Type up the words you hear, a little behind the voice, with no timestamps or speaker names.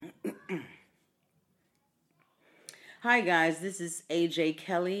Hi, guys. This is AJ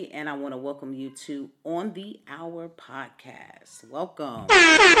Kelly, and I want to welcome you to On the Hour podcast. Welcome.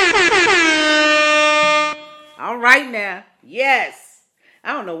 All right, now. Yes.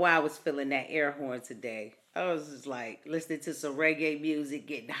 I don't know why I was feeling that air horn today. I was just like listening to some reggae music,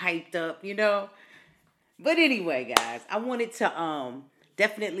 getting hyped up. But anyway, guys, I wanted to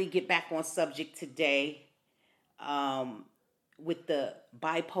definitely get back on subject today. Um, with the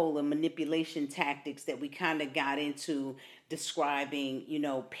bipolar manipulation tactics that we kind of got into describing,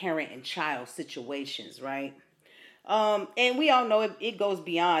 parent and child situations, right? And we all know it goes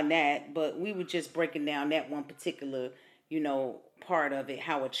beyond that, but we were just breaking down that one particular, part of it,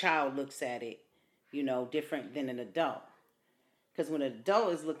 how a child looks at it, different than an adult. Because when an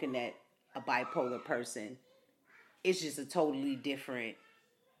adult is looking at a bipolar person, it's just a totally different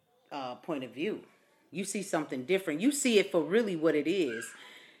point of view. You see something different. You see it for really what it is.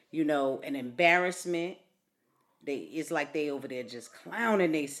 An embarrassment. It's like they over there just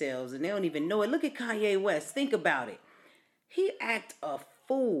clowning themselves and they don't even know it. Look at Kanye West. Think about it. He act a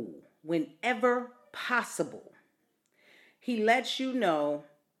fool whenever possible. He lets you know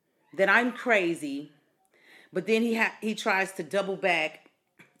that I'm crazy, but then he tries to double back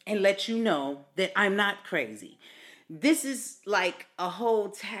and let you know that I'm not crazy. This is like a whole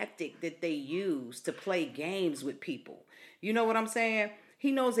tactic that they use to play games with people. You know what I'm saying?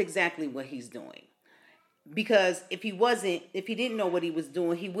 He knows exactly what he's doing. Because if he didn't know what he was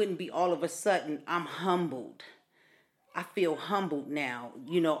doing, he wouldn't be all of a sudden, I'm humbled. I feel humbled now.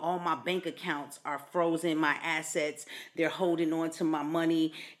 All my bank accounts are frozen, my assets, they're holding on to my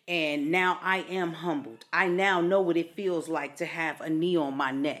money, and now I am humbled. I now know what it feels like to have a knee on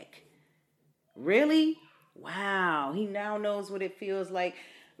my neck. Really? Wow. He now knows what it feels like.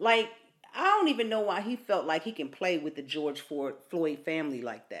 Like, I don't even know why he felt like he can play with the George Floyd family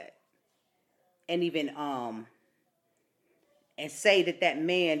like that. And even and say that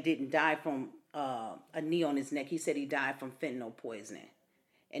man didn't die from a knee on his neck. He said he died from fentanyl poisoning.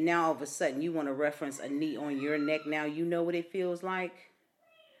 And now all of a sudden you want to reference a knee on your neck. Now you know what it feels like.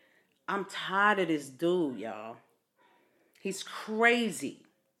 I'm tired of this dude, y'all. He's crazy.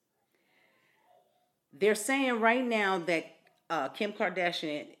 They're saying right now that Kim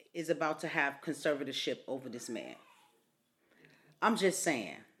Kardashian is about to have conservatorship over this man. I'm just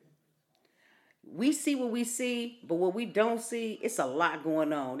saying. We see what we see, but what we don't see, it's a lot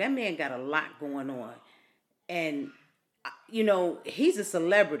going on. That man got a lot going on. And, he's a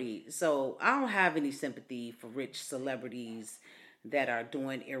celebrity. So I don't have any sympathy for rich celebrities that are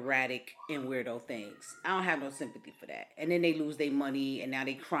doing erratic and weirdo things. I don't have no sympathy for that. And then they lose their money and now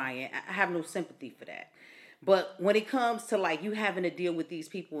they crying. I have no sympathy for that. But when it comes to like you having to deal with these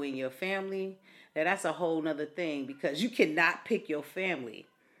people in your family, that's a whole nother thing because you cannot pick your family.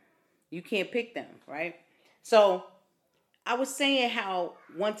 You can't pick them, right? So I was saying how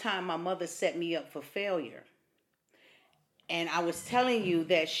one time my mother set me up for failure. And I was telling you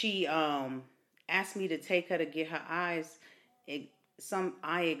that she asked me to take her to get her eyes, some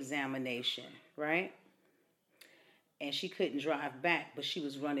eye examination, right? And she couldn't drive back, but she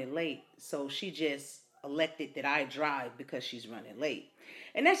was running late. So she just elected that I drive because she's running late.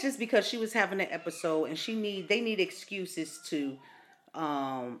 And that's just because she was having an episode and they need excuses to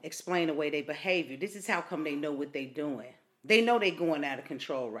explain away their behavior. This is how come they know what they're doing. They know they're going out of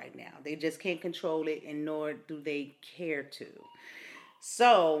control right now. They just can't control it, and nor do they care to.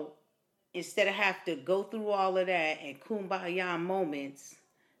 So instead of have to go through all of that and kumbaya moments,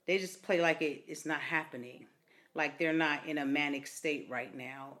 they just play like it's not happening. Like they're not in a manic state right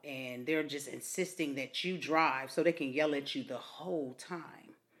now, and they're just insisting that you drive so they can yell at you the whole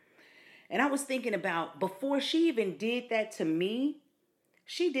time. And I was thinking about before she even did that to me,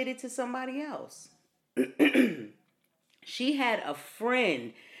 she did it to somebody else. She had a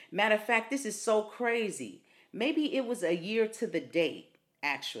friend. Matter of fact, this is so crazy. Maybe it was a year to the date,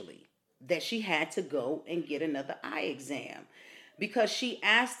 actually, that she had to go and get another eye exam because she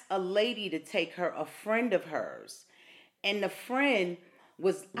asked a lady to take her, a friend of hers. And the friend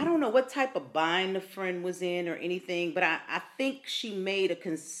was, I don't know what type of bind the friend was in or anything, but I think she made a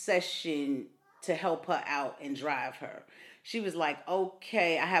concession to help her out and drive her. She was like,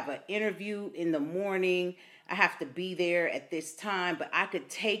 okay, I have an interview in the morning. I have to be there at this time, but I could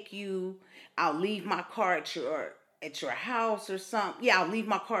take you. I'll leave my car at your house or something. Yeah, I'll leave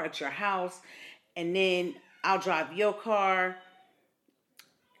my car at your house, and then I'll drive your car,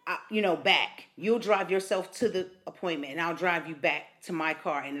 back. You'll drive yourself to the appointment, and I'll drive you back to my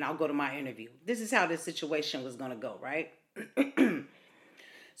car, and then I'll go to my interview. This is how this situation was going to go, right?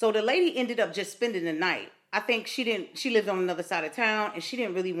 So the lady ended up just spending the night I think she lived on another side of town and she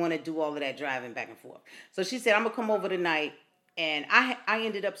didn't really want to do all of that driving back and forth. So she said, I'm going to come over tonight. And I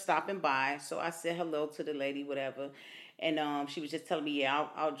ended up stopping by. So I said hello to the lady, whatever. And she was just telling me, yeah,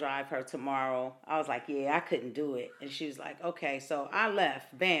 I'll drive her tomorrow. I was like, yeah, I couldn't do it. And she was like, okay. So I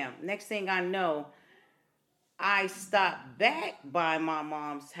left. Bam. Next thing I know, I stopped back by my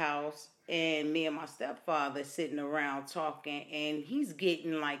mom's house and me and my stepfather sitting around talking, and he's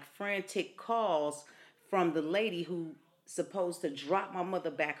getting like frantic calls from the lady who supposed to drop my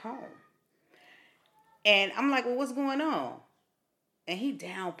mother back home. And I'm like, well, what's going on? And he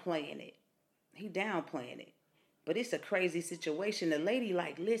downplaying it. He downplaying it. But it's a crazy situation. The lady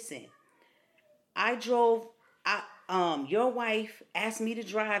like, listen, I drove your wife asked me to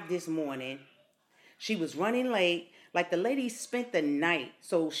drive this morning. She was running late. Like the lady spent the night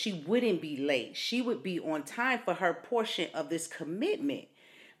so she wouldn't be late. She would be on time for her portion of this commitment,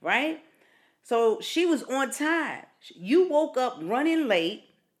 right? So she was on time. You woke up running late.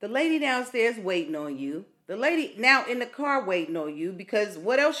 The lady downstairs waiting on you. The lady now in the car waiting on you because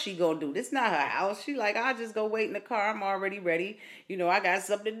what else she gonna do? This not her house. She like, I'll just go wait in the car. I'm already ready. You know, I got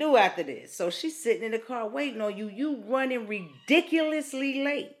something to do after this. So she's sitting in the car waiting on you. You running ridiculously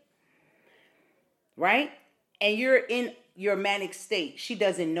late, right? And you're in your manic state. She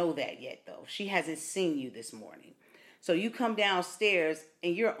doesn't know that yet, though. She hasn't seen you this morning. So you come downstairs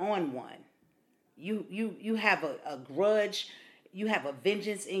and you're on one. You have a grudge. You have a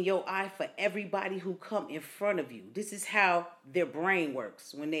vengeance in your eye for everybody who come in front of you. This is how their brain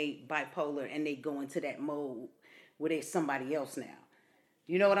works when they bipolar and they go into that mode where they're somebody else now.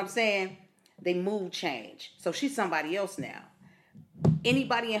 You know what I'm saying? They mood change. So she's somebody else now.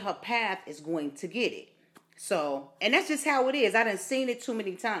 Anybody in her path is going to get it. So, and that's just how it is. I done seen it too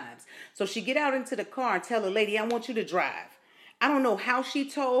many times. So she get out into the car and tell the lady, I want you to drive. I don't know how she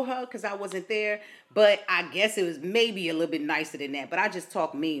told her because I wasn't there, but I guess it was maybe a little bit nicer than that. But I just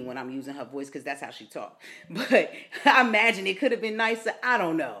talk mean when I'm using her voice because that's how she talked. But I imagine it could have been nicer. I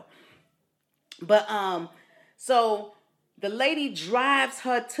don't know. But so the lady drives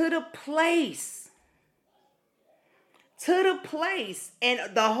her to the place.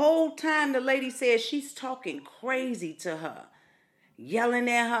 And the whole time the lady says she's talking crazy to her. Yelling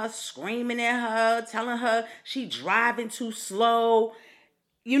at her, screaming at her, telling her she driving too slow.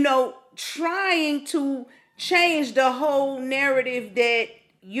 You know, trying to change the whole narrative that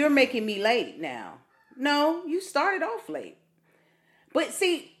you're making me late now. No, you started off late. But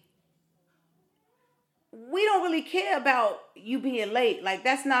see, we don't really care about you being late. Like,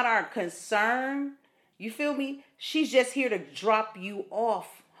 that's not our concern. You feel me? She's just here to drop you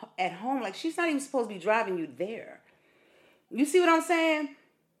off at home. Like, she's not even supposed to be driving you there. You see what I'm saying?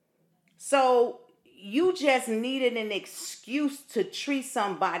 So you just needed an excuse to treat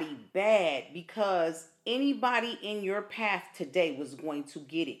somebody bad because anybody in your path today was going to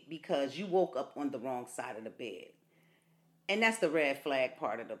get it because you woke up on the wrong side of the bed. And that's the red flag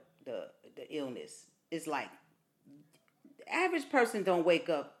part of the illness. It's like the average person don't wake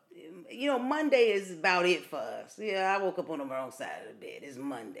up. You know, Monday is about it for us. Yeah, I woke up on the wrong side of the bed. It's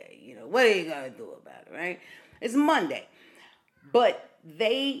Monday. You know, what are you going to do about it, right? It's Monday. But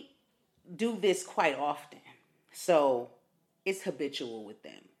they do this quite often. So it's habitual with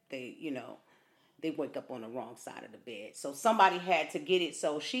them. They wake up on the wrong side of the bed. So somebody had to get it.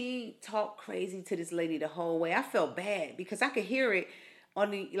 So she talked crazy to this lady the whole way. I felt bad because I could hear it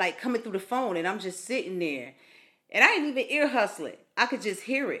on the, like, coming through the phone, and I'm just sitting there. And I didn't even ear hustle it. I could just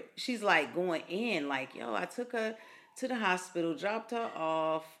hear it. She's like going in, like, yo, I took her to the hospital, dropped her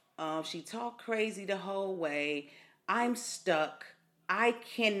off. She talked crazy the whole way. I'm stuck. I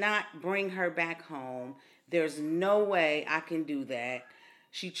cannot bring her back home. There's no way I can do that.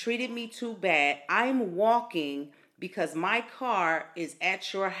 She treated me too bad. I'm walking because my car is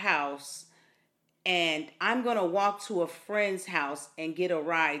at your house and I'm going to walk to a friend's house and get a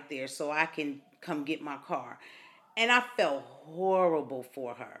ride there so I can come get my car. And I felt horrible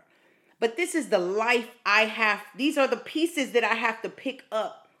for her. But this is the life I have. These are the pieces that I have to pick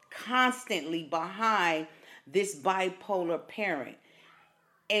up constantly behind this bipolar parent.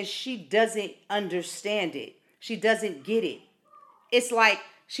 And she doesn't understand it. She doesn't get it. It's like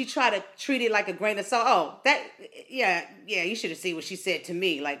she tried to treat it like a grain of salt. Oh, that, yeah, you should have seen what she said to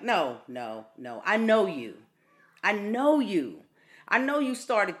me. Like, no. I know you. I know you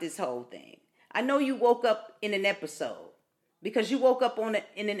started this whole thing. I know you woke up in an episode because you woke up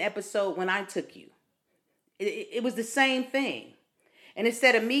in an episode when I took you. It was the same thing. And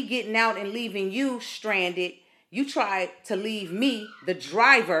instead of me getting out and leaving you stranded, you tried to leave me, the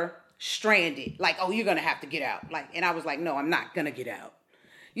driver, stranded. Like, oh, you're going to have to get out. Like, and I was like, no, I'm not going to get out.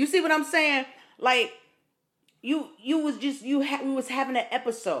 You see what I'm saying? Like, we was having an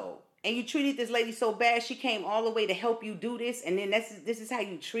episode, and you treated this lady so bad. She came all the way to help you do this, and then this is how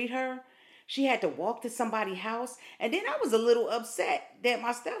you treat her. She had to walk to somebody's house, and then I was a little upset that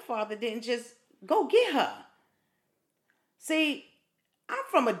my stepfather didn't just go get her. See, I'm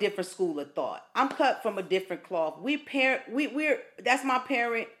from a different school of thought. I'm cut from a different cloth. We're that's my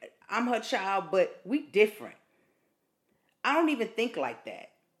parent. I'm her child, but we different. I don't even think like that.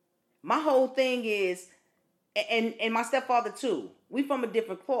 My whole thing is, and my stepfather too. We from a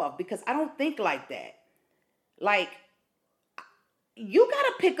different cloth because I don't think like that. Like, you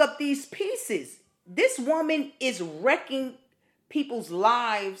gotta pick up these pieces. This woman is wrecking people's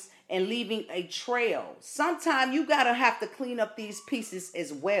lives and leaving a trail. Sometimes you gotta have to clean up these pieces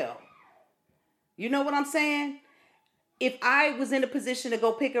as well. You know what I'm saying? If I was in a position to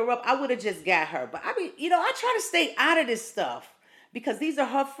go pick her up, I would have just got her. But I mean, I try to stay out of this stuff because these are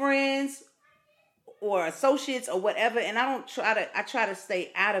her friends or associates or whatever, and I try to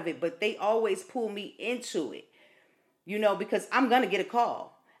stay out of it, but they always pull me into it. Because I'm gonna get a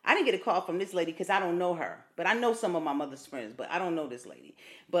call. I didn't get a call from this lady because I don't know her, but I know some of my mother's friends, but I don't know this lady.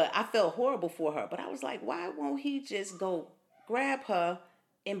 But I felt horrible for her, but I was like, why won't he just go grab her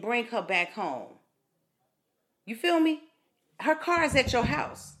and bring her back home? You feel me? Her car is at your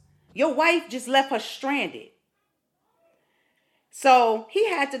house. Your wife just left her stranded. So he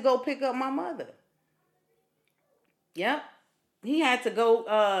had to go pick up my mother. Yep. He had to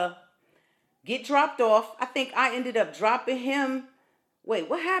go get dropped off. I think I ended up dropping him. Wait,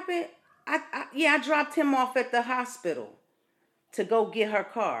 what happened? I dropped him off at the hospital to go get her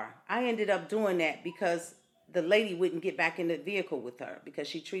car. I ended up doing that because the lady wouldn't get back in the vehicle with her because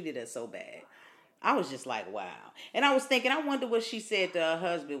she treated her so bad. I was just like, wow. And I was thinking, I wonder what she said to her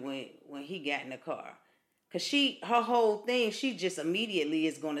husband when he got in the car. Because her whole thing, she just immediately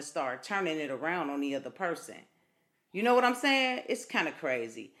is going to start turning it around on the other person. You know what I'm saying? It's kind of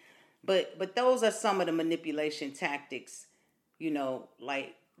crazy. But those are some of the manipulation tactics,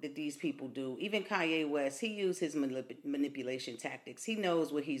 like that these people do. Even Kanye West, he used his manipulation tactics. He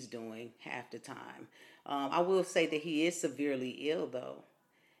knows what he's doing half the time. I will say that he is severely ill, though.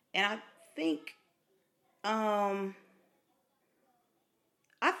 And I think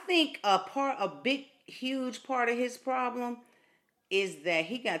a big, huge part of his problem is that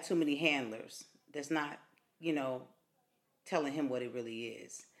he got too many handlers that's not, telling him what it really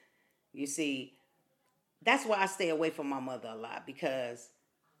is. You see, that's why I stay away from my mother a lot because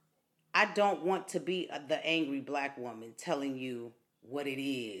I don't want to be the angry black woman telling you what it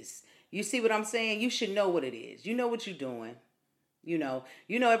is. You see what I'm saying? You should know what it is. You know what you're doing.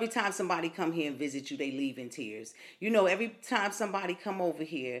 Every time somebody come here and visit you, they leave in tears. Every time somebody come over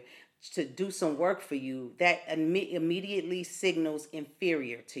here to do some work for you, that immediately signals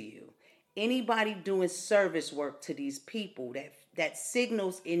inferior to you. Anybody doing service work to these people, that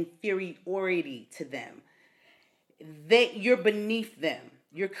signals inferiority to them. That you're beneath them.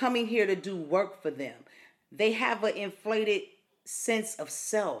 You're coming here to do work for them. They have an inflated sense of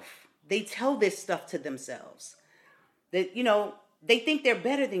self. They tell this stuff to themselves. That, they think they're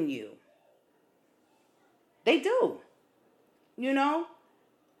better than you. They do.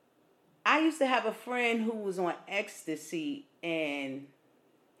 I used to have a friend who was on ecstasy, and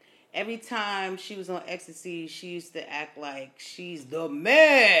every time she was on ecstasy, she used to act like she's the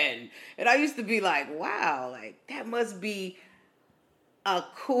man. And I used to be like, wow, like that must be a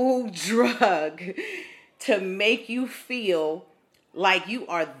cool drug to make you feel like you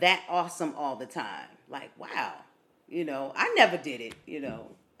are that awesome all the time. Like, wow. I never did it.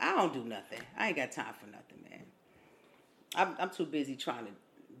 I don't do nothing. I ain't got time for nothing, man. I'm too busy trying to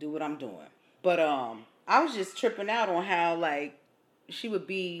do what I'm doing. But I was just tripping out on how like she would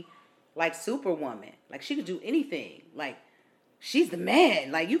be like Superwoman. Like she could do anything. Like she's the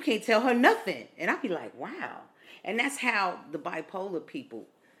man. Like you can't tell her nothing. And I'd be like, wow. And that's how the bipolar people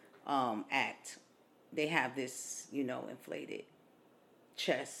act. They have this, inflated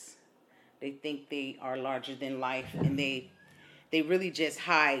chest. They think they are larger than life, and they really just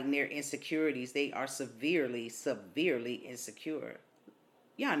hide their insecurities. They are severely, severely insecure.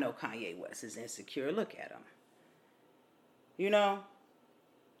 Y'all know Kanye West is insecure. Look at him.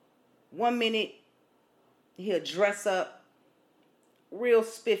 1 minute he'll dress up real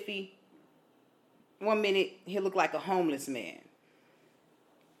spiffy. 1 minute he'll look like a homeless man.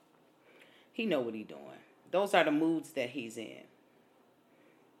 He know what he doing. Those are the moods that he's in.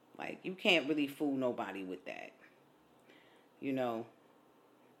 Like, you can't really fool nobody with that.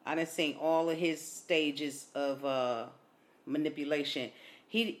 I done seen all of his stages of manipulation.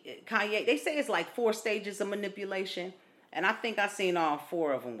 Kanye, they say it's like 4 stages of manipulation. And I think I seen all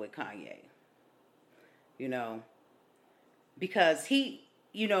 4 of them with Kanye. you know, because he,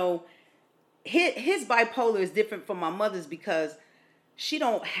 you know, his bipolar is different from my mother's because she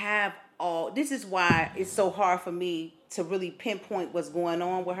don't have all. This is why it's so hard for me to really pinpoint what's going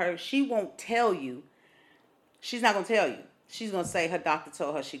on with her. She won't tell you. She's not gonna tell you. She's gonna say her doctor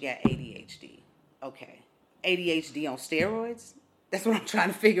told her she got ADHD. Okay, ADHD on steroids. That's what I'm trying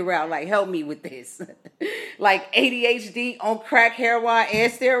to figure out. Like, help me with this. Like ADHD on crack, heroin,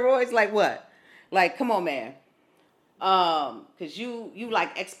 and steroids. Like what? Like, come on, man. Cause you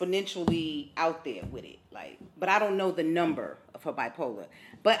like exponentially out there with it, like, but I don't know the number of her bipolar.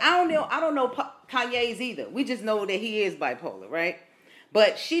 But I don't know Kanye's either. We just know that he is bipolar, right?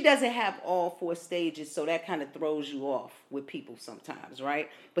 But she doesn't have all four stages, so that kind of throws you off with people sometimes, right?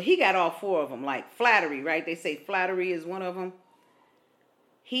 But he got all four of them, like flattery, right? They say flattery is one of them.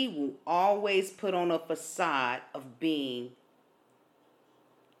 He will always put on a facade of being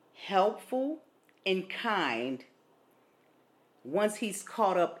helpful and kind once he's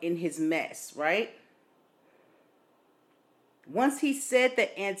caught up in his mess, right? Once he said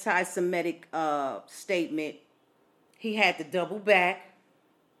the anti-Semitic statement, he had to double back.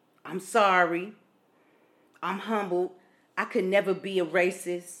 I'm sorry. I'm humbled. I could never be a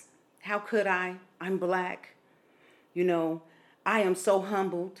racist. How could I? I'm black. You know, I am so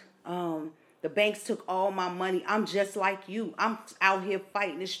humbled. The banks took all my money. I'm just like you. I'm out here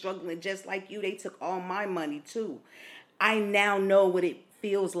fighting and struggling just like you. They took all my money too. I now know what it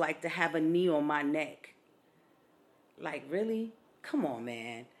feels like to have a knee on my neck. Like, really? Come on,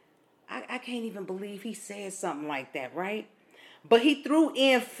 man. I can't even believe he said something like that, right? But he threw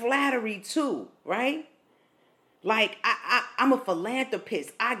in flattery too, right? Like, I'm a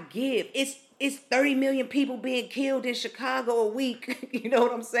philanthropist. I give. It's 30 million people being killed in Chicago a week. You know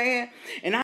what I'm saying? And